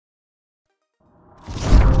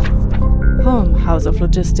HOLM, House of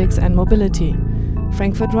Logistics and Mobility.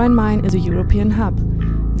 Frankfurt Rhine-Main is a European hub.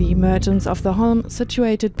 The emergence of the HOLM,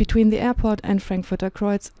 situated between the airport and Frankfurter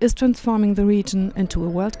Kreuz, is transforming the region into a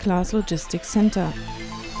world-class logistics center.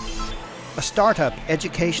 A startup,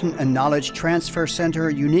 education and knowledge transfer center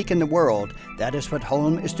unique in the world, that is what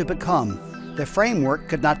HOLM is to become. The framework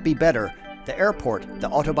could not be better. The airport, the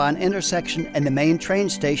Autobahn intersection and the main train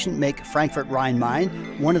station make Frankfurt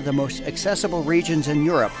Rhine-Main one of the most accessible regions in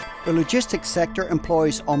Europe. The logistics sector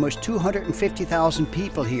employs almost 250,000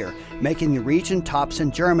 people here, making the region tops in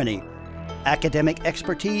Germany. Academic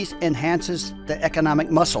expertise enhances the economic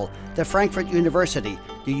muscle. The Frankfurt University,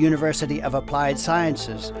 the University of Applied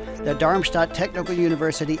Sciences, the Darmstadt Technical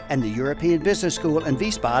University and the European Business School in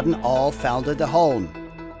Wiesbaden all founded the HOLM.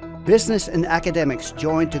 Business and academics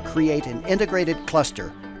joined to create an integrated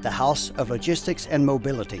cluster, the House of Logistics and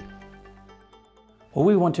Mobility. What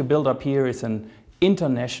we want to build up here is an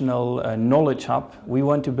international knowledge hub. We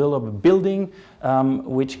want to build up a building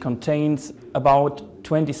which contains about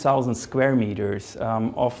 20,000 square meters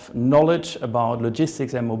of knowledge about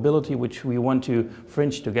logistics and mobility, which we want to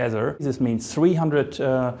fringe together. This means 300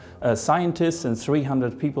 scientists and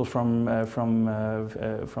 300 people from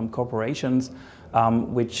corporations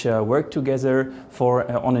which work together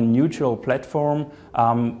on a neutral platform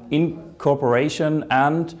in cooperation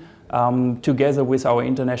and together with our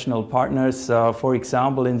international partners, for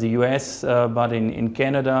example in the US, but in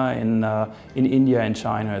Canada, in India and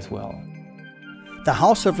China as well. The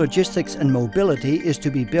House of Logistics and Mobility is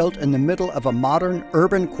to be built in the middle of a modern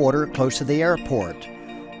urban quarter close to the airport.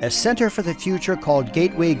 A center for the future called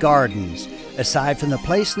Gateway Gardens. Aside from the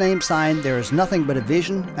place name sign, there is nothing but a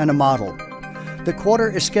vision and a model. The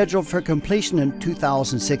quarter is scheduled for completion in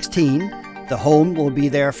 2016. The HOLM will be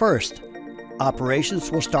there first.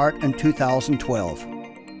 Operations will start in 2012.